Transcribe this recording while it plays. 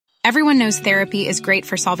Everyone knows therapy is great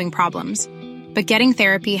for solving problems, but getting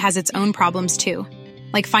therapy has its own problems too,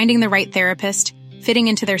 like finding the right therapist, fitting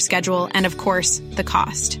into their schedule, and of course, the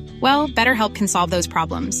cost. Well, BetterHelp can solve those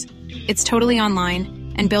problems. It's totally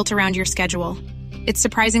online and built around your schedule. It's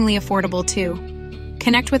surprisingly affordable too.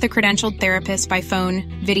 Connect with a credentialed therapist by phone,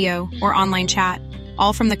 video, or online chat,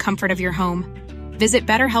 all from the comfort of your home. Visit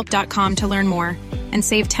BetterHelp.com to learn more and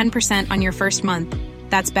save 10% on your first month.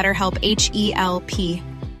 That's BetterHelp, H-E-L-P.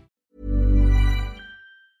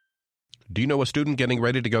 Do you know a student getting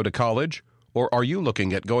ready to go to college? Or are you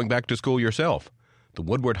looking at going back to school yourself? The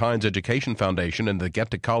Woodward Hines Education Foundation and the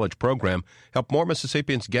Get to College program help more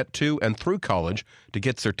Mississippians get to and through college to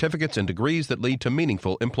get certificates and degrees that lead to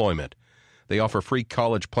meaningful employment. They offer free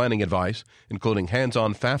college planning advice, including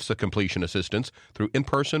hands-on FAFSA completion assistance through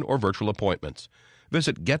in-person or virtual appointments.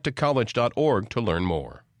 Visit gettocollege.org to learn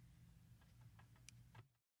more.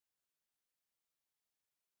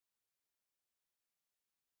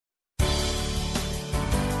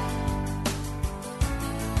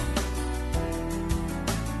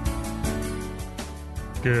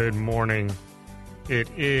 Good morning. It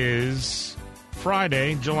is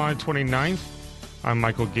Friday, July 29th. I'm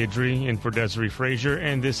Michael Guidry in for Desiree Frazier,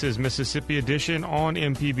 and this is Mississippi Edition on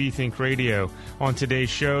MPB Think Radio. On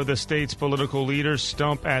today's show, the state's political leaders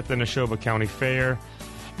stump at the Neshoba County Fair,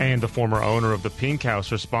 and the former owner of the Pink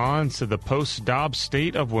House responds to the Post-Dobbs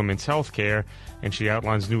state of women's health care, and she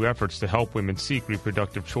outlines new efforts to help women seek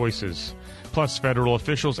reproductive choices. Plus, federal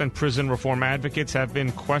officials and prison reform advocates have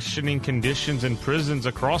been questioning conditions in prisons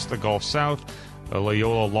across the Gulf South. A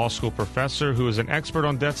Loyola Law School professor who is an expert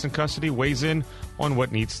on deaths in custody weighs in on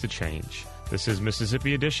what needs to change. This is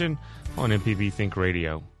Mississippi Edition on MPB Think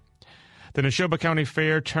Radio. The Neshoba County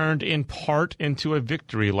Fair turned in part into a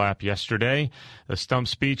victory lap yesterday. The stump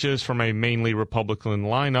speeches from a mainly Republican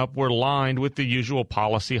lineup were lined with the usual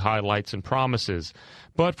policy highlights and promises.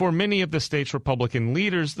 But for many of the state's Republican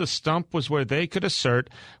leaders, the stump was where they could assert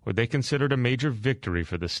what they considered a major victory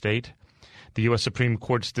for the state. The U.S. Supreme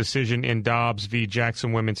Court's decision in Dobbs v.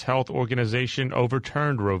 Jackson Women's Health Organization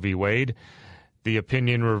overturned Roe v. Wade. The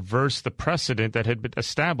opinion reversed the precedent that had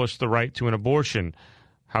established the right to an abortion.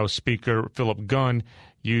 House Speaker Philip Gunn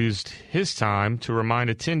used his time to remind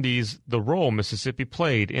attendees the role Mississippi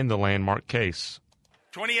played in the landmark case.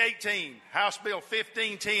 2018, House Bill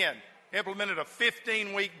 1510 implemented a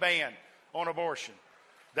 15-week ban on abortion.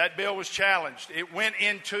 That bill was challenged. It went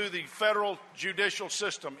into the federal judicial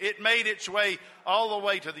system. It made its way all the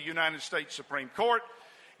way to the United States Supreme Court.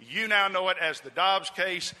 You now know it as the Dobbs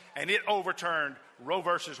case, and it overturned Roe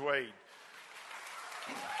versus Wade.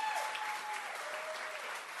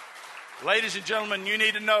 Ladies and gentlemen, you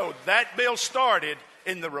need to know that bill started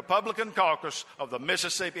in the Republican caucus of the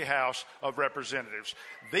Mississippi House of Representatives.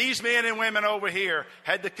 These men and women over here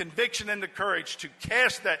had the conviction and the courage to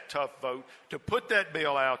cast that tough vote, to put that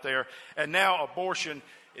bill out there, and now abortion,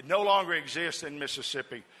 it no longer exists in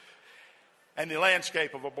Mississippi. And the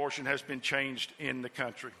landscape of abortion has been changed in the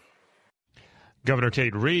country. Governor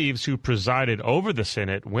Tate Reeves, who presided over the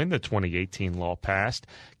Senate when the 2018 law passed,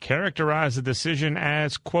 characterized the decision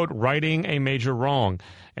as, quote, righting a major wrong,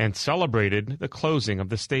 and celebrated the closing of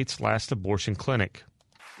the state's last abortion clinic.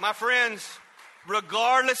 My friends,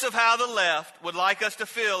 regardless of how the left would like us to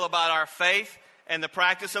feel about our faith and the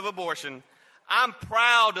practice of abortion, I'm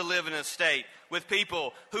proud to live in a state with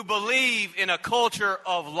people who believe in a culture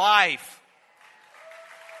of life.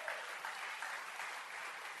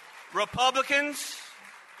 Republicans,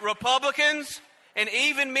 and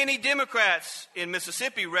even many Democrats in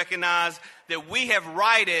Mississippi recognize that we have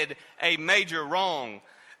righted a major wrong.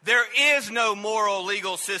 There is no moral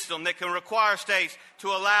legal system that can require states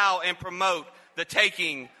to allow and promote the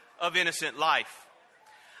taking of innocent life.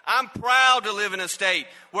 I'm proud to live in a state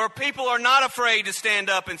where people are not afraid to stand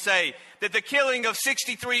up and say that the killing of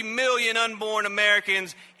 63 million unborn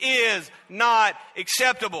Americans is not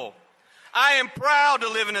acceptable. I am proud to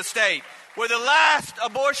live in a state where the last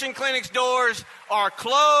abortion clinic's doors are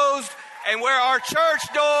closed and where our church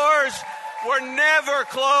doors were never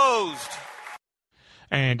closed.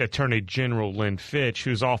 And Attorney General Lynn Fitch,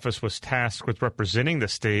 whose office was tasked with representing the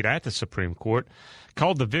state at the Supreme Court,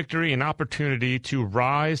 called the victory an opportunity to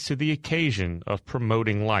rise to the occasion of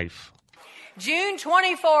promoting life. June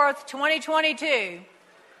 24th, 2022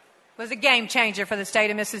 was a game changer for the state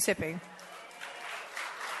of Mississippi.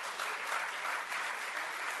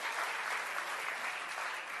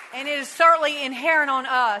 And it is certainly inherent on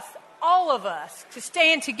us, all of us, to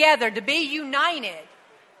stand together, to be united,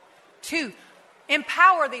 to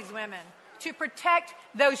empower these women, to protect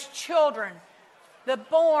those children, the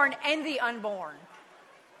born and the unborn.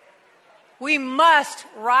 We must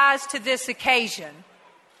rise to this occasion.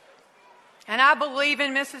 And I believe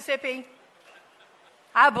in Mississippi.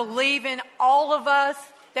 I believe in all of us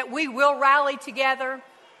that we will rally together.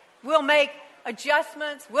 We'll make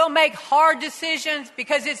adjustments. We'll make hard decisions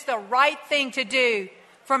because it's the right thing to do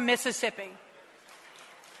for Mississippi.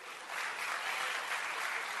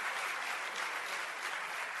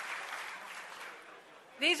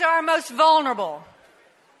 These are our most vulnerable.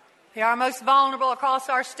 They are most vulnerable across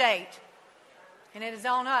our state. And it is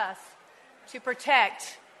on us to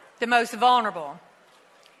protect the most vulnerable.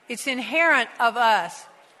 It's inherent of us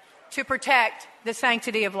to protect the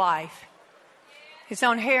sanctity of life. It's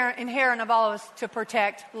inherent of all of us to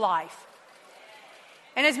protect life.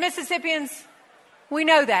 And as Mississippians, we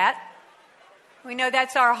know that. We know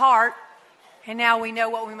that's our heart. And now we know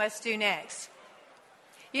what we must do next.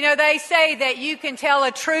 You know, they say that you can tell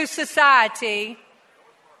a true society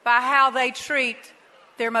by how they treat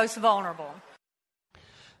their most vulnerable.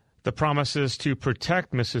 The promises to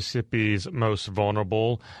protect Mississippi's most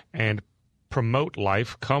vulnerable and promote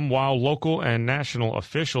life come while local and national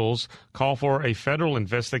officials call for a federal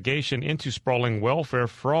investigation into sprawling welfare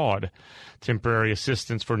fraud. Temporary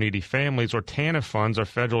assistance for needy families, or TANF funds, are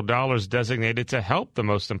federal dollars designated to help the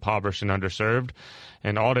most impoverished and underserved.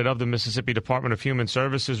 An audit of the Mississippi Department of Human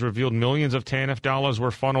Services revealed millions of TANF dollars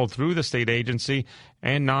were funneled through the state agency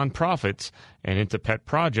and nonprofits and into pet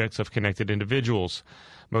projects of connected individuals.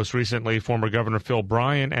 Most recently, former Governor Phil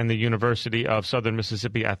Bryant and the University of Southern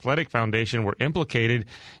Mississippi Athletic Foundation were implicated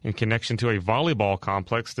in connection to a volleyball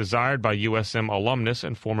complex desired by USM alumnus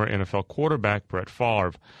and former NFL quarterback Brett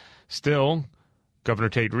Favre. Still, Governor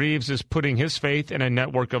Tate Reeves is putting his faith in a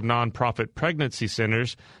network of nonprofit pregnancy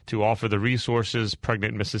centers to offer the resources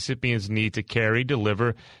pregnant Mississippians need to carry,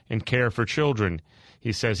 deliver, and care for children.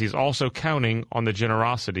 He says he's also counting on the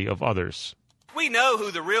generosity of others. We know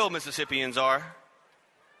who the real Mississippians are.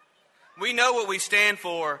 We know what we stand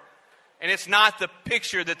for, and it's not the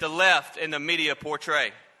picture that the left and the media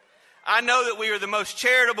portray. I know that we are the most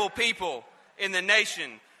charitable people in the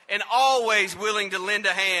nation and always willing to lend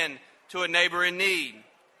a hand to a neighbor in need.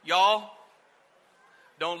 Y'all,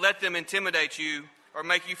 don't let them intimidate you or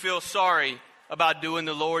make you feel sorry about doing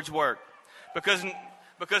the Lord's work. Because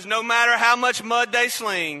no matter how much mud they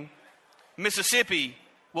sling, Mississippi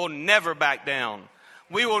will never back down.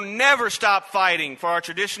 We will never stop fighting for our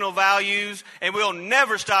traditional values, and we'll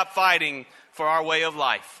never stop fighting for our way of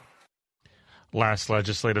life. Last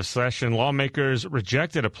legislative session, lawmakers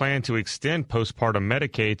rejected a plan to extend postpartum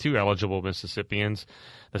Medicaid to eligible Mississippians.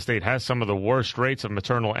 The state has some of the worst rates of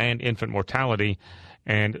maternal and infant mortality,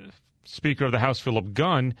 and Speaker of the House Philip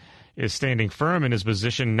Gunn is standing firm in his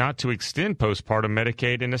position not to extend postpartum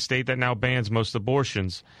Medicaid in a state that now bans most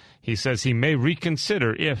abortions. He says he may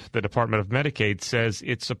reconsider if the Department of Medicaid says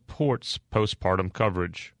it supports postpartum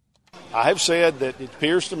coverage. I have said that it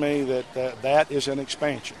appears to me that that is an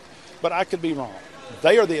expansion, but I could be wrong.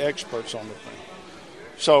 They are the experts on the thing.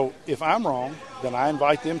 So if I'm wrong, then I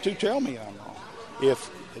invite them to tell me I'm wrong. If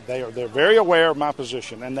they're very aware of my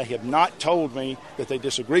position, and they have not told me that they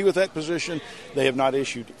disagree with that position. They have not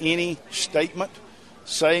issued any statement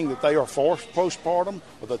saying that they are for postpartum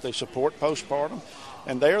or that they support postpartum.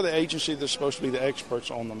 And they are the agency that's supposed to be the experts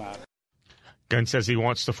on the matter. Gunn says he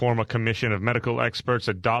wants to form a commission of medical experts,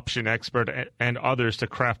 adoption experts, and others to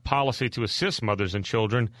craft policy to assist mothers and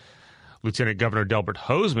children. Lieutenant Governor Delbert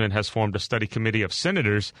Hosemann has formed a study committee of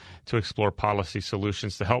senators to explore policy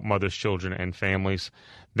solutions to help mothers, children, and families.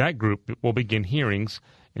 That group will begin hearings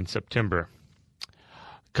in September.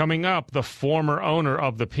 Coming up, the former owner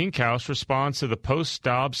of the Pink House responds to the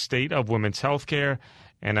Post-Dobbs state of women's health care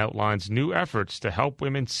and outlines new efforts to help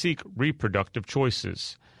women seek reproductive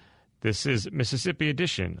choices. This is Mississippi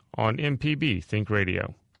Edition on MPB Think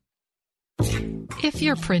Radio. If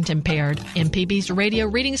you're print impaired, MPB's radio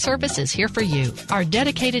reading service is here for you. Our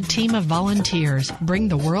dedicated team of volunteers bring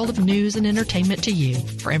the world of news and entertainment to you.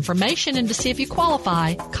 For information and to see if you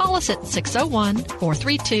qualify, call us at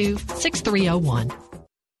 601-432-6301.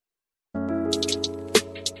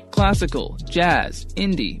 Classical, jazz,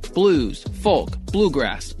 indie, blues, folk,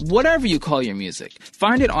 bluegrass, whatever you call your music.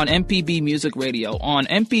 Find it on MPB Music Radio on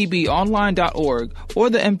mpbonline.org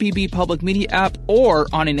or the MPB Public Media app or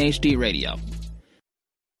on an HD radio.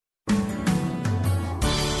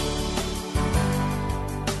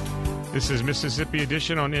 This is Mississippi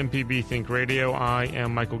Edition on MPB Think Radio. I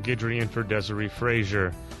am Michael Guidry in for Desiree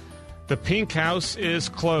Frazier. The Pink House is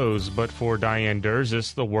closed, but for Diane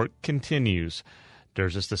Durzis, the work continues.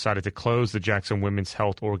 There's decided to close the Jackson Women's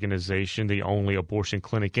Health Organization, the only abortion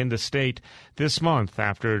clinic in the state, this month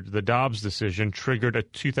after the Dobbs decision triggered a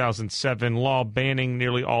 2007 law banning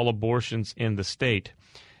nearly all abortions in the state.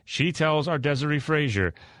 She tells our Desiree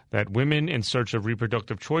Frazier that what women in search of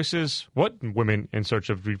reproductive choices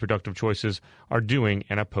are doing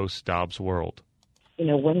in a post-Dobbs world.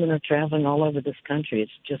 Women are traveling all over this country.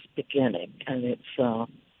 It's just beginning, and it's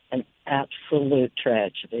an absolute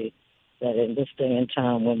tragedy that in this day and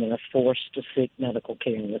time women are forced to seek medical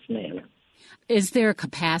care in this manner. Is there a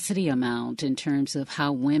capacity amount in terms of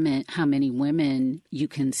how many women you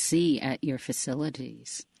can see at your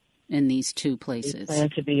facilities in these two places? We plan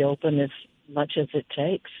to be open as much as it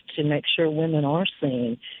takes to make sure women are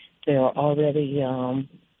seen. There are already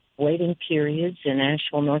waiting periods in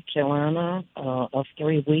Asheville, North Carolina of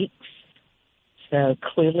 3 weeks. So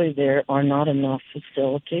clearly there are not enough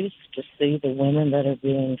facilities to see the women that are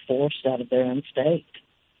being forced out of their own state.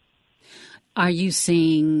 Are you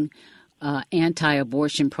seeing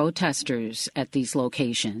anti-abortion protesters at these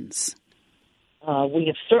locations? We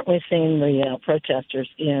have certainly seen the protesters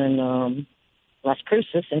in Las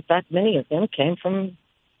Cruces. In fact, many of them came from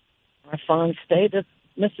our fine state of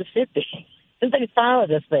Mississippi. They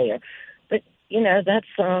followed us there. But,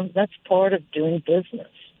 that's part of doing business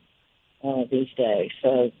these days.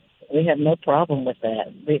 So we have no problem with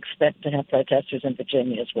that. We expect to have protesters in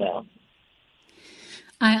Virginia as well.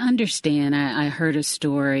 I understand. I heard a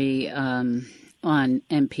story on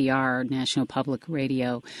NPR, National Public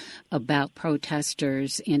Radio, about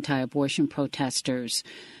protesters, anti-abortion protesters,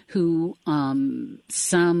 who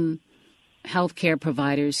some healthcare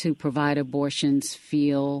providers who provide abortions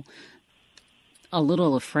feel a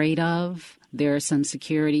little afraid of. There are some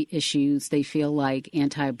security issues. They feel like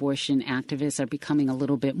anti-abortion activists are becoming a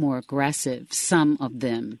little bit more aggressive, some of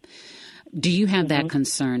them. Do you have that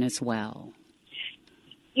concern as well?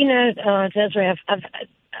 Desiree,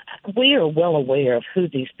 we are well aware of who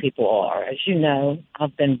these people are. As you know,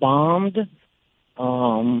 I've been bombed,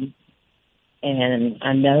 and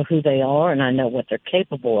I know who they are, and I know what they're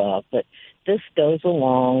capable of. But this goes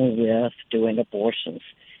along with doing abortions.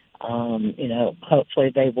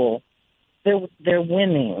 Hopefully they're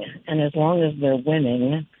winning, and as long as they're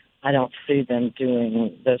winning, I don't see them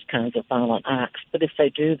doing those kinds of violent acts. But if they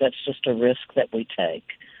do, that's just a risk that we take.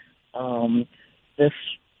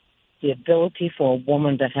 The ability for a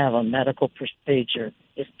woman to have a medical procedure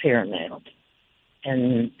is paramount.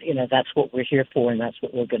 And, that's what we're here for, and that's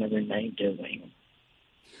what we're going to remain doing.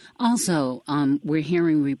 Also, we're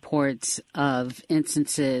hearing reports of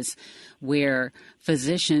instances where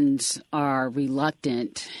physicians are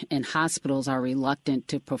reluctant and hospitals are reluctant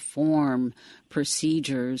to perform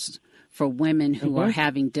procedures for women who are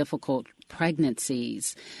having difficult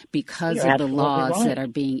pregnancies because of the laws that are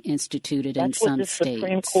being instituted in some states. That's what the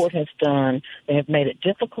Supreme Court has done. They have made it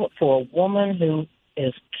difficult for a woman who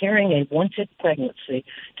is carrying a wanted pregnancy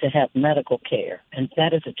to have medical care, and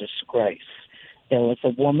that is a disgrace. There was a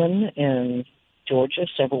woman in Georgia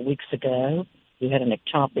several weeks ago who had an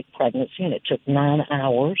ectopic pregnancy, and it took 9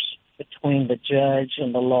 hours between the judge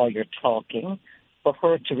and the lawyer talking for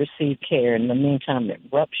her to receive care. In the meantime, it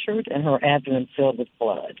ruptured and her abdomen filled with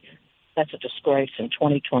blood. That's a disgrace in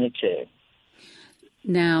 2022.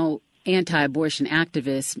 Now, anti-abortion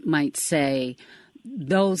activists might say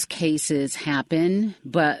those cases happen,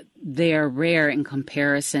 but they're rare in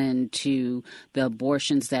comparison to the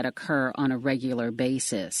abortions that occur on a regular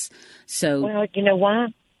basis. So, well, you know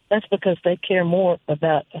why? That's because they care more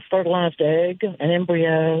about a fertilized egg, an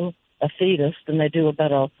embryo, a fetus, than they do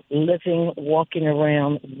about a living, walking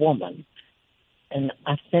around woman. And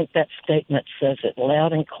I think that statement says it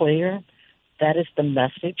loud and clear. That is the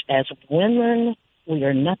message. As women, we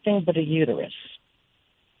are nothing but a uterus.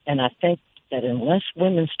 And I think that unless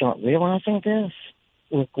women start realizing this,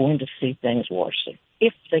 we're going to see things worse,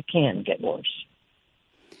 if they can get worse.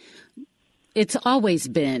 It's always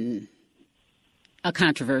been a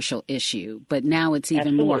controversial issue, but now it's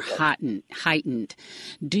even more heightened.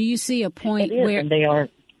 Do you see a point where... And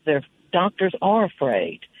their doctors are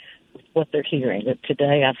afraid of what they're hearing. That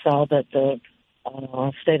today I saw that the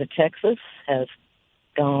state of Texas has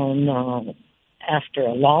gone after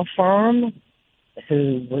a law firm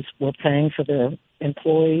who were paying for their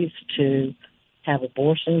employees to have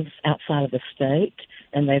abortions outside of the state,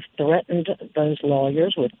 and they've threatened those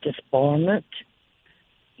lawyers with disbarment.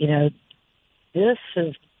 You know, this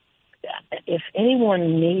is, if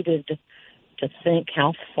anyone needed to think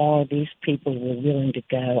how far these people were willing to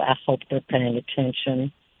go, I hope they're paying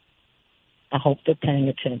attention.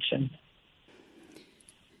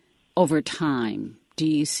 Over time, do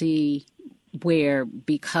where,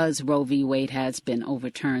 because Roe v. Wade has been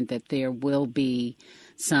overturned, that there will be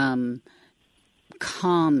some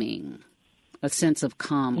calming, a sense of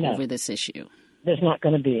calm over this issue? There's not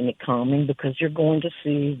going to be any calming, because you're going to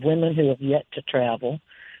see women who have yet to travel.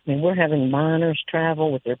 I mean, we're having minors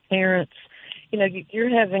travel with their parents. You know, you're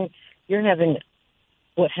having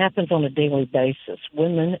what happens on a daily basis.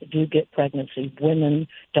 Women do get pregnancy. Women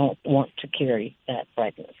don't want to carry that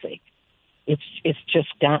pregnancy. It's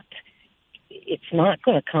not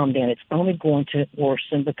going to calm down. It's only going to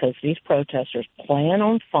worsen, because these protesters plan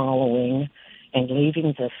on following and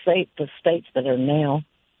leaving the states that are now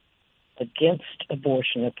against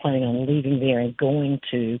abortion. They're planning on leaving there and going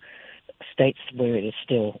to states where it is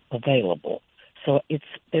still available. So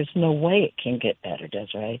there's no way it can get better,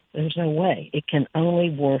 Desiree. There's no way. It can only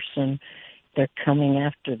worsen. They're coming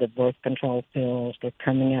after the birth control pills. They're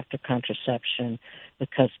coming after contraception,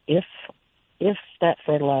 because if that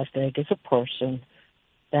fertilized egg is a person,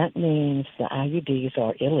 that means the IUDs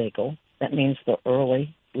are illegal. That means the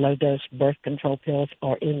early low-dose birth control pills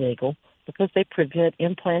are illegal, because they prevent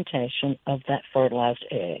implantation of that fertilized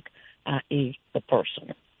egg, i.e. the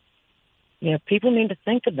person. You know, people need to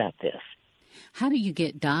think about this. How do you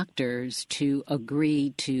get doctors to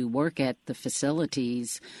agree to work at the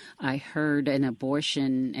facilities? I heard an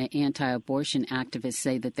anti-abortion activist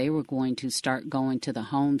say that they were going to start going to the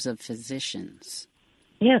homes of physicians.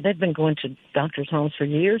 Yeah, they've been going to doctors' homes for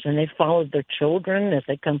years, and they've followed their children as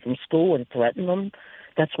they come from school and threaten them.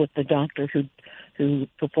 That's what the doctor who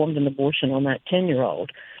performed an abortion on that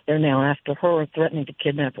 10-year-old, they're now after her, threatening to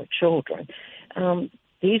kidnap her children.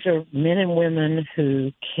 These are men and women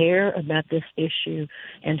who care about this issue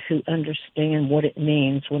and who understand what it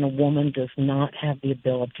means when a woman does not have the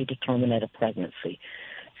ability to terminate a pregnancy.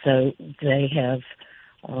 So they have,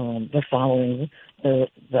 they're following the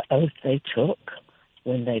oath they took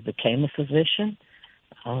when they became a physician.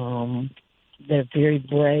 They're very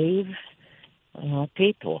brave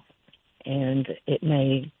people, and it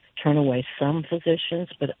may turn away some physicians,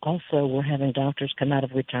 but also we're having doctors come out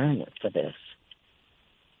of retirement for this.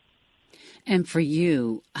 And for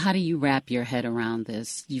you, how do you wrap your head around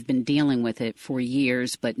this? You've been dealing with it for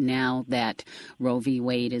years, but now that Roe v.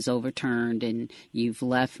 Wade is overturned and you've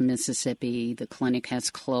left Mississippi, the clinic has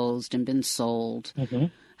closed and been sold. Mm-hmm.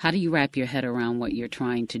 How do you wrap your head around what you're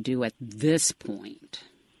trying to do at this point?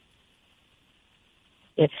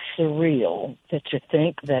 It's surreal that you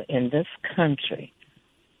think that in this country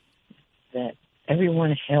that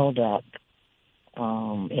everyone held up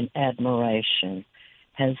in admiration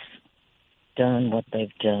has done what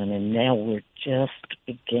they've done, and now we're just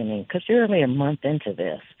beginning, because you're only a month into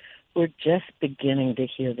this, we're just beginning to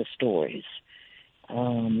hear the stories.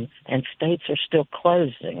 And states are still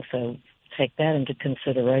closing, so take that into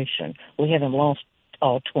consideration. We haven't lost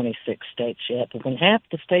all 26 states yet, but when half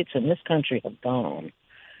the states in this country have gone,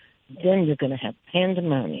 then you're going to have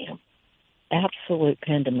pandemonium, absolute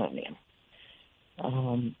pandemonium.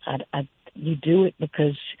 You do it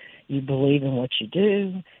because you believe in what you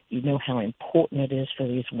do. You know how important it is for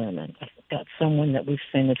these women. I've got someone that we've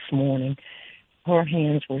seen this morning. Her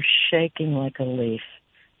hands were shaking like a leaf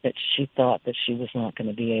that she thought that she was not going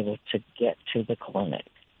to be able to get to the clinic.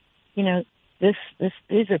 You know,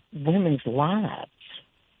 these are women's lives,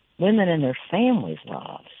 women and their families'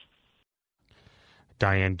 lives.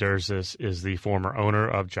 Diane Durzis is the former owner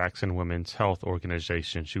of Jackson Women's Health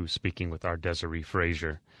Organization. She was speaking with our Desiree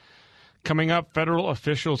Frazier. Coming up, federal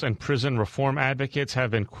officials and prison reform advocates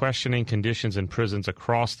have been questioning conditions in prisons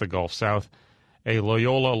across the Gulf South. A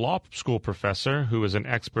Loyola Law School professor who is an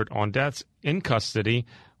expert on deaths in custody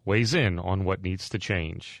weighs in on what needs to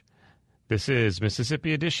change. This is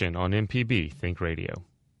Mississippi Edition on MPB Think Radio.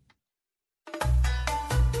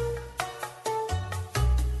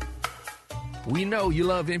 We know you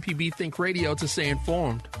love MPB Think Radio to stay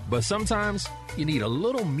informed, but sometimes you need a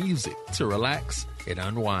little music to relax and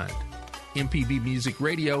unwind. MPB Music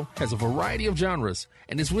Radio has a variety of genres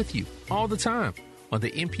and is with you all the time on the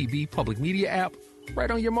MPB Public Media app, right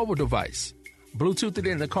on your mobile device. Bluetooth it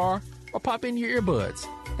in the car or pop in your earbuds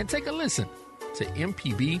and take a listen to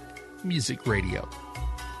MPB Music Radio.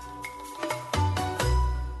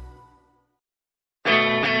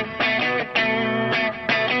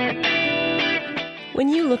 When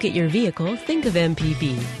you look at your vehicle, think of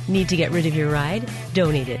MPB. Need to get rid of your ride?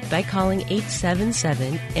 Donate it by calling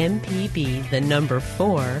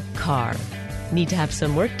 877-MPB-4-CAR. Need to have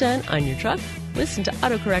some work done on your truck? Listen to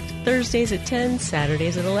AutoCorrect Thursdays at 10,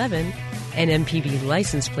 Saturdays at 11. An MPB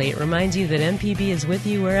license plate reminds you that MPB is with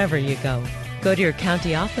you wherever you go. Go to your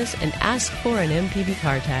county office and ask for an MPB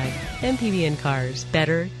car tag. MPB and cars,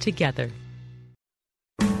 better together.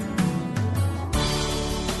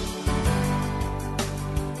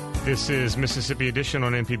 This is Mississippi Edition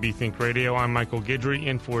on MPB Think Radio. I'm Michael Guidry,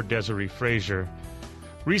 in for Desiree Frazier.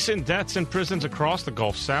 Recent deaths in prisons across the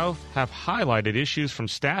Gulf South have highlighted issues from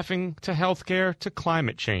staffing to healthcare to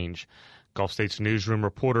climate change. Gulf States newsroom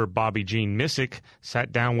reporter Bobby Jean Missick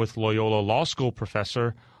sat down with Loyola Law School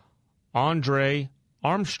professor Andre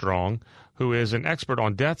Armstrong, who is an expert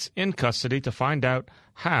on deaths in custody, to find out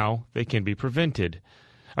how they can be prevented.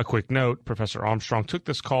 A quick note, Professor Armstrong took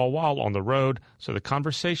this call while on the road, so the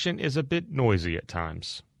conversation is a bit noisy at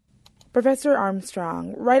times. Professor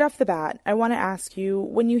Armstrong, right off the bat, I want to ask you,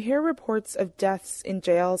 when you hear reports of deaths in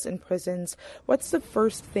jails and prisons, what's the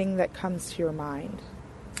first thing that comes to your mind?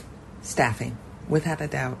 Staffing. Without a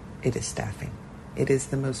doubt, it is staffing. It is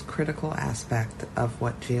the most critical aspect of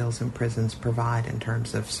what jails and prisons provide in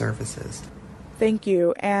terms of services. Thank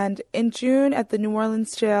you. And in June at the New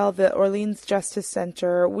Orleans jail, the Orleans Justice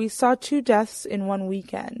Center, we saw 2 deaths in one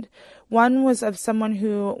weekend. One was of someone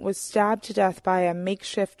who was stabbed to death by a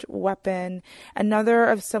makeshift weapon, another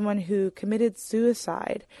of someone who committed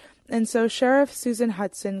suicide. And so Sheriff Susan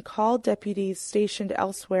Hudson called deputies stationed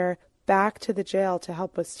elsewhere back to the jail to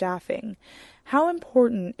help with staffing. How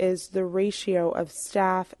important is the ratio of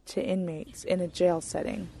staff to inmates in a jail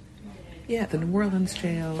setting? Yeah, the New Orleans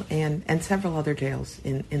jail and several other jails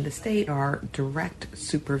in the state are direct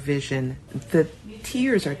supervision. The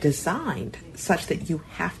tiers are designed such that you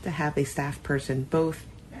have to have a staff person both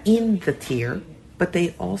in the tier, but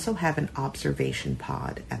they also have an observation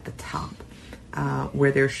pod at the top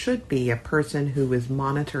where there should be a person who is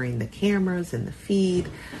monitoring the cameras and the feed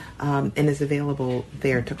and is available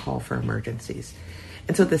there to call for emergencies.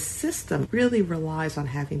 And so the system really relies on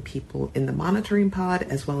having people in the monitoring pod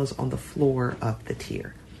as well as on the floor of the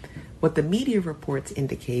tier. What the media reports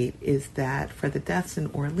indicate is that for the deaths in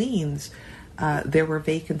Orleans, there were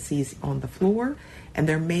vacancies on the floor, and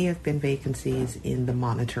there may have been vacancies in the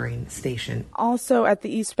monitoring station. Also at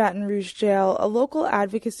the East Baton Rouge jail, a local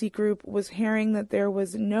advocacy group was hearing that there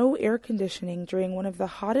was no air conditioning during one of the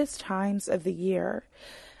hottest times of the year.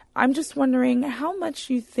 I'm just wondering how much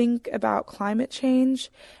you think about climate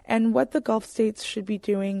change and what the Gulf states should be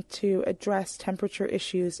doing to address temperature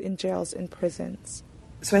issues in jails and prisons.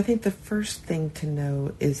 So I think the first thing to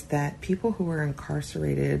know is that people who are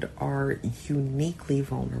incarcerated are uniquely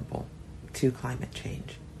vulnerable to climate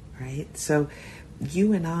change, right? So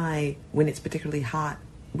you and I, when it's particularly hot,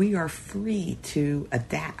 we are free to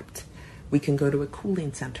adapt. We can go to a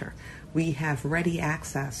cooling center. We have ready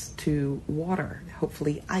access to water,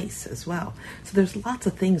 hopefully ice as well. So there's lots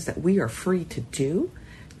of things that we are free to do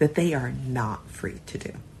that they are not free to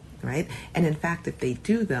do, right? And in fact, if they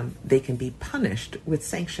do them, they can be punished with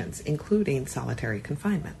sanctions, including solitary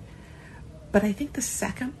confinement. But I think the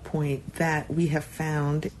second point that we have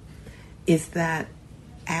found is that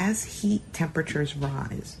as heat temperatures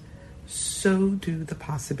rise, so do the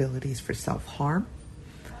possibilities for self-harm.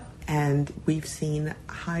 And we've seen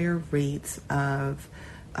higher rates of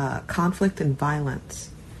conflict and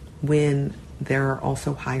violence when there are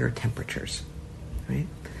also higher temperatures, right?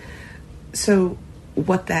 So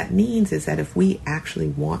what that means is that if we actually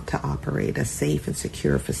want to operate a safe and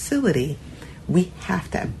secure facility, we have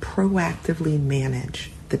to proactively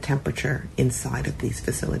manage the temperature inside of these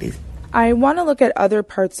facilities. I want to look at other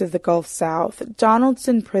parts of the Gulf South.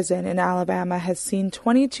 Donaldson Prison in Alabama has seen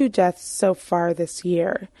 22 deaths so far this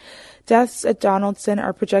year. Deaths at Donaldson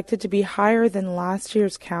are projected to be higher than last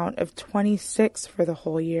year's count of 26 for the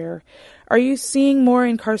whole year. Are you seeing more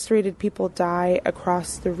incarcerated people die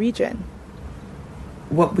across the region?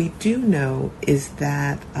 What we do know is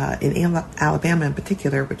that in Alabama in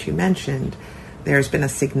particular, which you mentioned, there's been a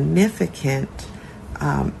significant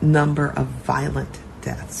number of violent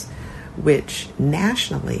deaths, which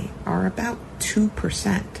nationally are about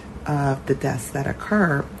 2% of the deaths that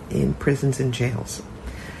occur in prisons and jails.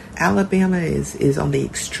 Alabama is on the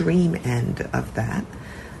extreme end of that.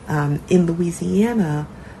 In Louisiana,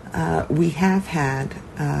 we have had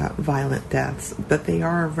violent deaths, but they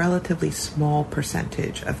are a relatively small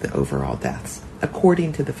percentage of the overall deaths,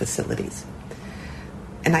 according to the facilities.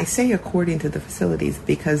 And I say according to the facilities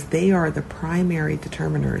because they are the primary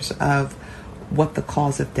determiners of what the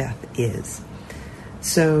cause of death is.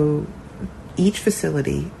 So each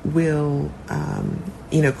facility will,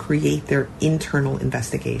 create their internal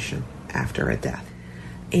investigation after a death.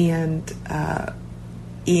 And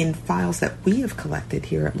in files that we have collected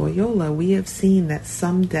here at Loyola, we have seen that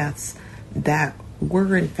some deaths that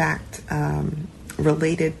were in fact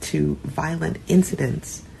related to violent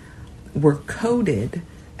incidents were coded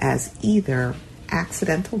as either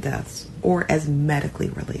accidental deaths or as medically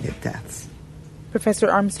related deaths. Professor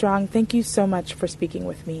Armstrong, thank you so much for speaking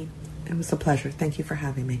with me. It was a pleasure. Thank you for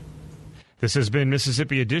having me. This has been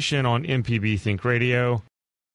Mississippi Edition on MPB Think Radio.